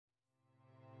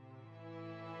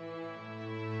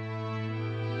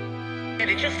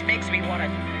It just makes me want to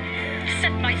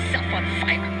set myself on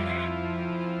fire.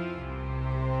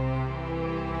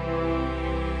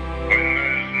 When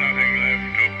there's nothing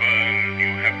left to burn, you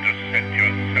have to set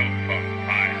yourself on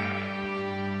fire.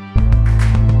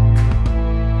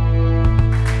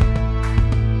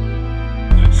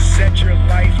 Set your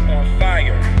life on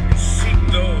fire and seek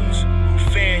those who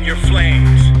fan your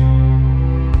flames.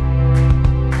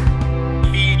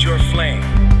 Feed your flame.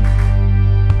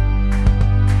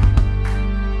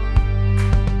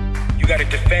 You gotta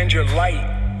defend your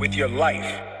light with your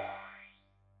life.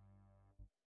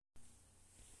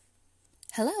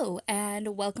 Hello,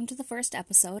 and welcome to the first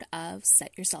episode of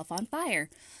Set Yourself on Fire.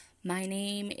 My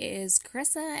name is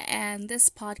Carissa, and this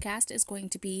podcast is going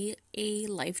to be a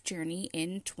life journey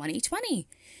in 2020.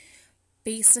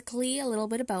 Basically, a little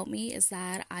bit about me is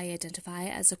that I identify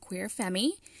as a queer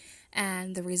femme,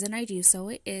 and the reason I do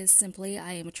so is simply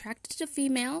I am attracted to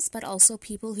females, but also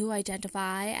people who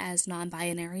identify as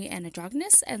non-binary and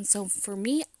androgynous, and so for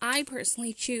me, I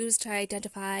personally choose to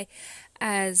identify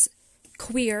as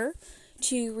queer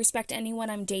to respect anyone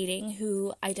I'm dating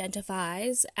who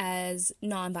identifies as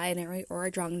non-binary or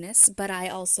androgynous, but I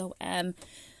also am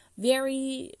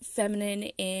very feminine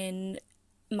in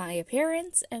my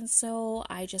appearance, and so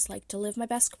I just like to live my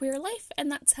best queer life, and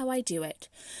that's how I do it.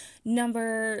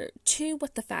 Number 2,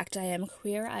 with the fact I am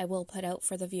queer, I will put out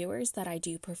for the viewers that I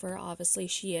do prefer, obviously,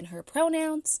 she and her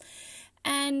pronouns,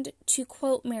 and to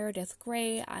quote Meredith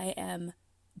Grey, I am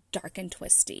dark and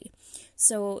twisty.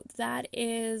 So that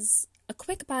is a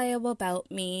quick bio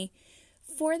about me.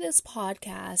 For this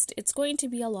podcast, it's going to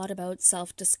be a lot about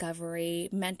self-discovery,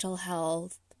 mental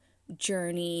health,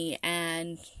 journey,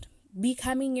 and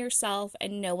becoming yourself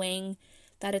and knowing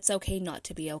that it's okay not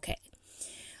to be okay.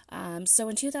 So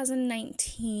in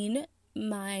 2019,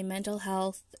 my mental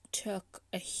health took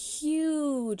a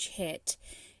huge hit.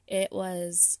 It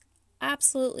was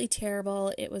absolutely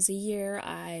terrible. It was a year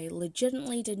I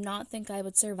legitimately did not think I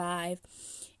would survive.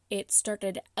 It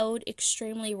started out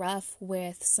extremely rough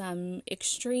with some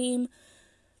extreme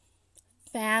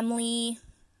family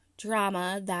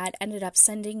drama that ended up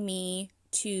sending me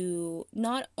to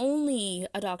not only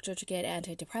a doctor to get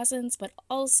antidepressants, but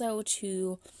also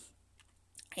to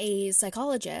a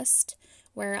psychologist,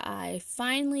 where I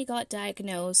finally got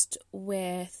diagnosed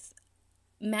with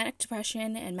manic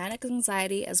depression and manic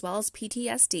anxiety, as well as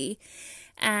PTSD.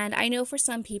 And I know for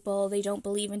some people they don't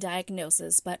believe in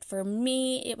diagnosis, but for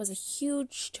me it was a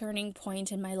huge turning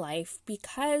point in my life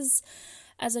because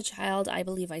as a child I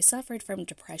believe I suffered from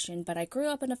depression, but I grew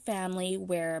up in a family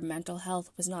where mental health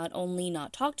was not only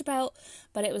not talked about,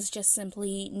 but it was just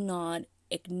simply not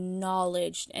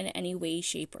acknowledged in any way,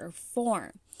 shape, or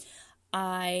form.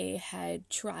 I had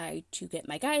tried to get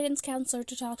my guidance counselor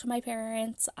to talk to my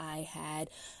parents. I had,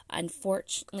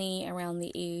 unfortunately, around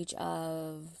the age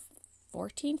of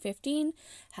 14, 15,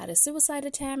 had a suicide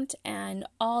attempt, and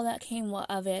all that came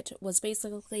of it was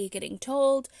basically getting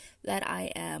told that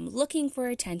I am looking for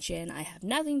attention, I have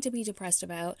nothing to be depressed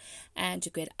about, and to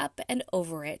get up and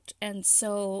over it. And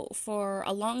so for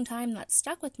a long time that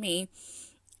stuck with me,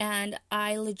 and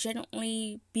I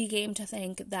legitimately began to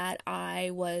think that I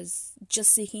was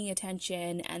just seeking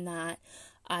attention and that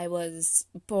I was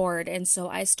bored, and so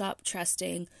I stopped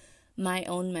trusting my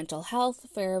own mental health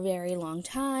for a very long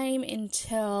time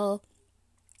until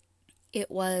it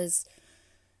was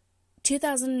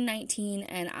 2019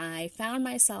 and I found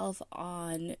myself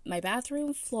on my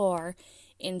bathroom floor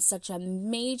in such a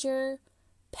major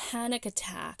panic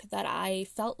attack that I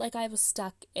felt like I was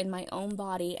stuck in my own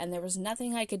body and there was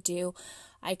nothing I could do.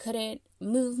 I couldn't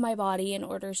move my body in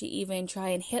order to even try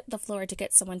and hit the floor to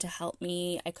get someone to help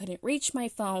me. I couldn't reach my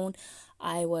phone.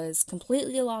 I was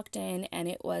completely locked in, and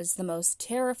it was the most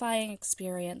terrifying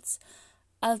experience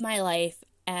of my life.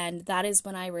 And that is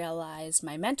when I realized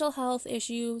my mental health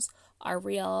issues are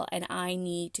real and I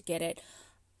need to get it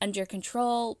under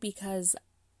control, because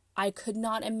I could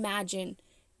not imagine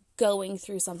going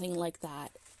through something like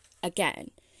that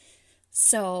again.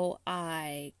 So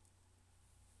I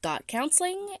got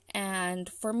counseling, and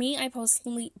for me, I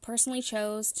personally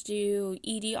chose to do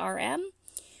EDRM,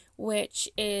 which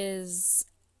is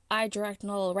eye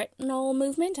directional retinal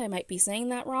movement. I might be saying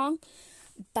that wrong,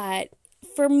 but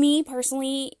for me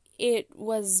personally, it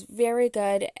was very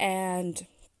good, and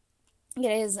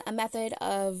it is a method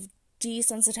of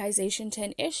desensitization to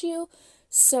an issue.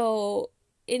 So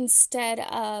instead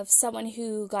of someone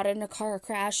who got in a car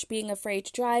crash being afraid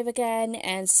to drive again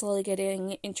and slowly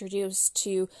getting introduced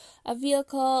to a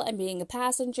vehicle and being a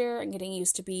passenger and getting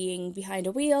used to being behind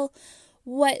a wheel,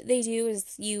 what they do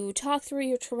is you talk through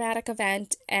your traumatic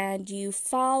event and you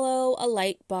follow a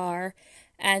light bar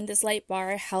And this light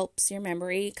bar helps your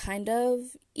memory kind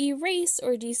of erase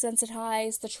or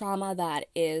desensitize the trauma that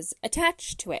is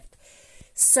attached to it.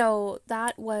 So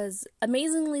that was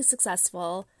amazingly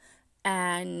successful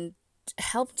and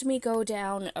helped me go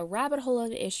down a rabbit hole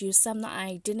of issues, some that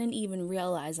I didn't even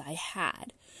realize I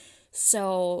had.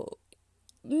 So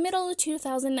middle of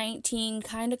 2019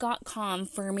 kind of got calm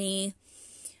for me.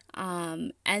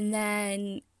 And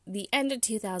then the end of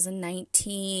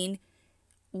 2019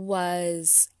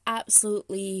 was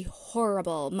absolutely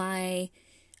horrible. My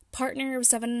partner of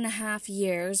 7.5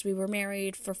 years, we were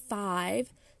married for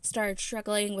 5, started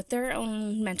struggling with their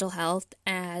own mental health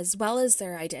as well as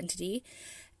their identity,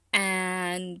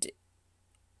 and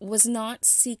was not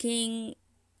seeking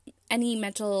any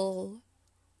mental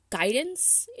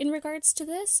guidance in regards to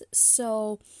this.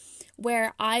 So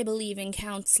where I believe in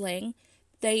counseling,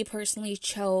 they personally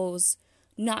chose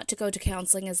not to go to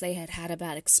counseling as they had a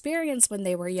bad experience when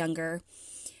they were younger.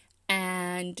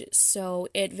 And so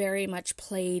it very much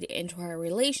played into our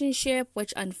relationship,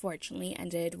 which unfortunately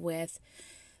ended with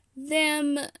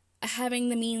them having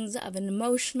the means of an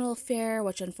emotional affair,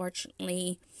 which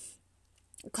unfortunately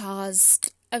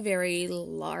caused a very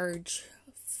large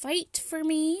fight for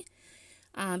me,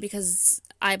 because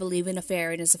I believe an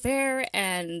affair is an affair,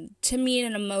 and to me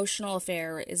an emotional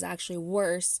affair is actually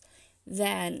worse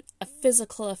than a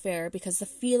physical affair, because the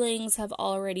feelings have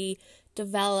already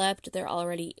developed, they're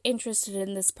already interested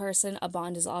in this person, a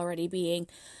bond is already being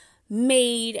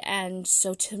made, and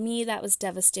so to me that was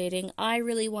devastating. I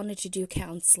really wanted to do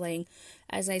counseling.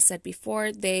 As I said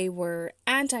before, they were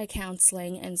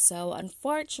anti-counseling, and so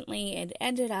unfortunately it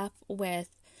ended up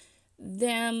with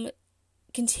them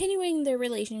continuing their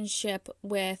relationship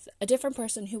with a different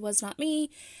person who was not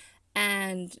me,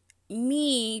 and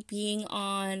me being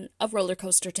on a roller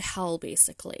coaster to hell,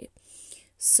 basically.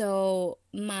 So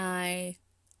my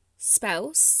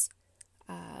spouse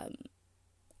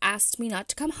asked me not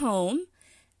to come home,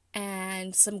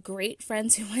 and some great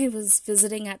friends who I was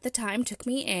visiting at the time took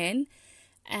me in,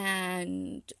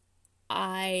 and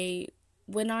I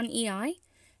went on EI,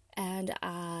 and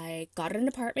I got an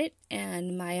apartment,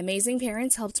 and my amazing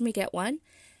parents helped me get one.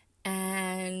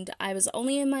 And I was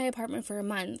only in my apartment for a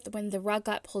month when the rug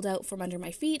got pulled out from under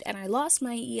my feet, and I lost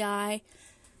my EI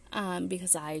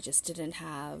because I just didn't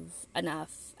have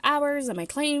enough hours, and my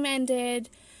claim ended,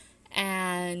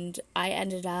 and I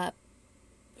ended up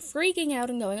freaking out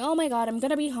and going, oh my god, I'm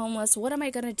gonna be homeless, what am I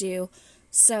gonna do?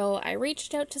 So I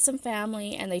reached out to some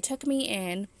family, and they took me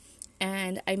in,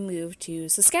 and I moved to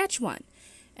Saskatchewan.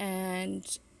 And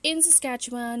in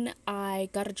Saskatchewan, I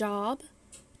got a job,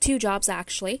 2 jobs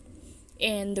actually,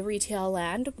 in the retail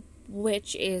land,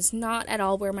 which is not at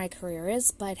all where my career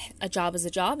is, but a job is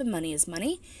a job and money is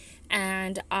money.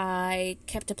 And I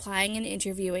kept applying and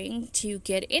interviewing to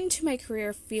get into my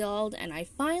career field, and I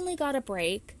finally got a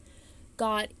break,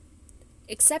 got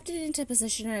accepted into a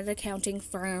position at an accounting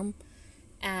firm,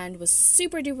 and was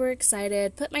super duper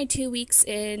excited, put my 2 weeks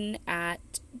in at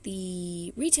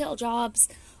the retail jobs,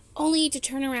 only to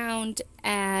turn around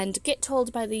and get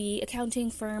told by the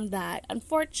accounting firm that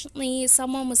unfortunately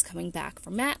someone was coming back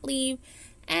from mat leave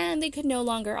and they could no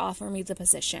longer offer me the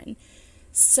position.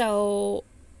 So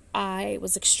I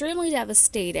was extremely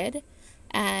devastated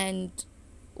and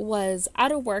was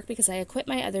out of work because I had quit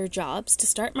my other jobs to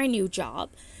start my new job.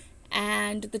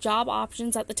 And the job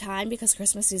options at the time, because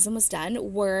Christmas season was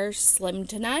done, were slim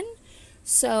to none.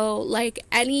 So like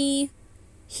any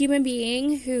human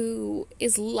being who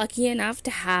is lucky enough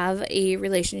to have a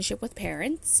relationship with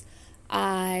parents,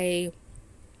 I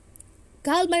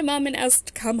called my mom and asked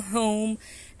to come home,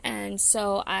 and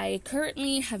so I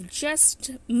currently have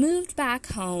just moved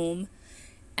back home,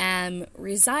 am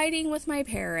residing with my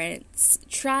parents,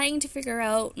 trying to figure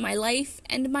out my life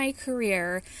and my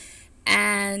career,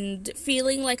 and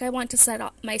feeling like I want to set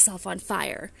myself on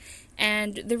fire.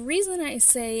 And the reason I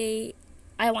say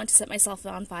I want to set myself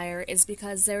on fire is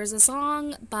because there's a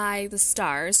song by The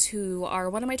Stars, who are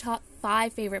one of my top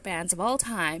 5 favorite bands of all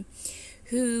time,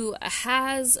 who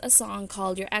has a song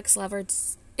called Your Ex-Lover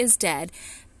is Dead,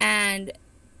 and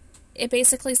it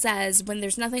basically says, when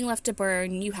there's nothing left to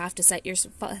burn, you have to set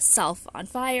yourself on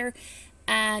fire.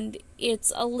 And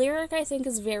it's a lyric I think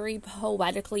is very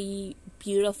poetically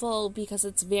beautiful, because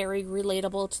it's very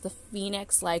relatable to the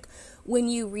phoenix. Like, when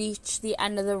you reach the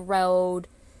end of the road,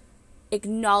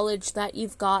 acknowledge that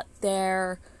you've got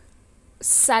there,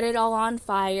 set it all on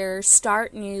fire,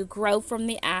 start new, grow from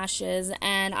the ashes,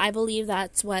 and I believe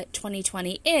that's what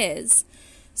 2020 is.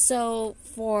 So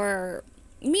for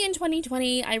me in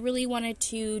 2020, I really wanted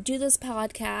to do this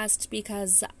podcast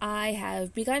because I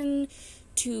have begun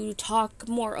to talk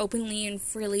more openly and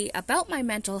freely about my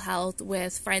mental health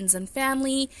with friends and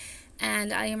family,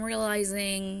 and I am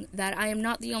realizing that I am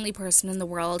not the only person in the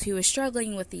world who is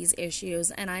struggling with these issues,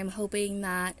 and I'm hoping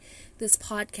that this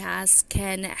podcast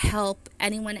can help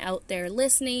anyone out there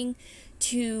listening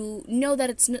to know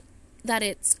that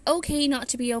it's okay not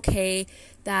to be okay,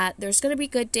 that there's going to be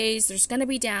good days, there's going to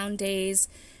be down days.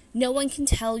 No one can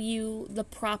tell you the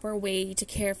proper way to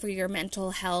care for your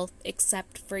mental health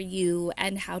except for you,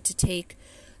 and how to take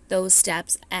those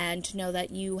steps, and to know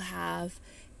that you have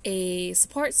a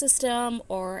support system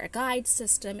or a guide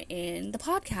system in the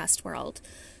podcast world.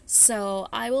 So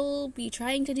I will be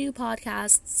trying to do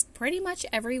podcasts pretty much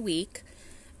every week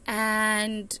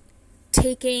and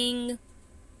taking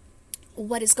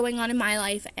what is going on in my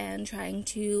life and trying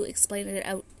to explain it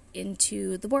out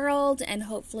into the world, and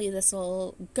hopefully this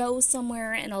will go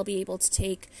somewhere and I'll be able to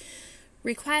take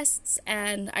requests.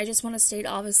 And I just want to state,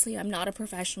 obviously, I'm not a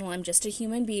professional. I'm just a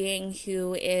human being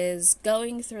who is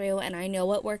going through, and I know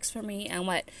what works for me, and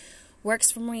what works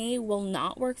for me will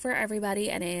not work for everybody,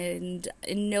 and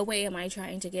in no way am I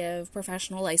trying to give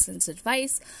professional licensed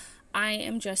advice. I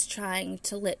am just trying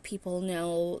to let people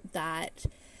know that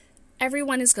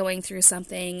everyone is going through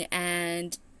something,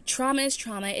 and trauma is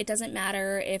trauma. It doesn't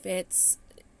matter if it's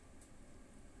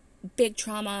big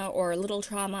trauma or little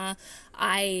trauma.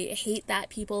 I hate that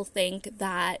people think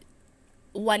that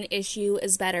one issue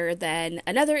is better than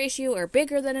another issue, or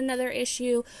bigger than another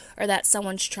issue, or that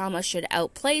someone's trauma should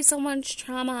outplay someone's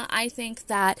trauma. I think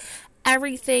that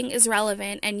everything is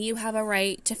relevant, and you have a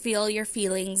right to feel your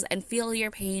feelings and feel your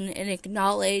pain and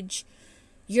acknowledge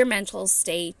your mental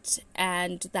state,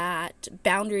 and that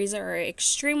boundaries are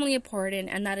extremely important,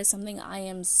 and that is something I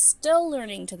am still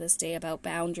learning to this day about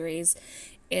boundaries.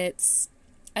 It's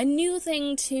a new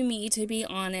thing to me, to be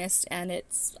honest, and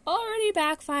it's already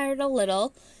backfired a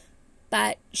little,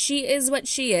 but she is what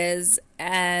she is,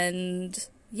 and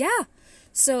yeah.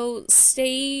 So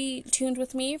stay tuned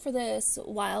with me for this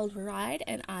wild ride,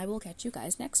 and I will catch you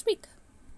guys next week.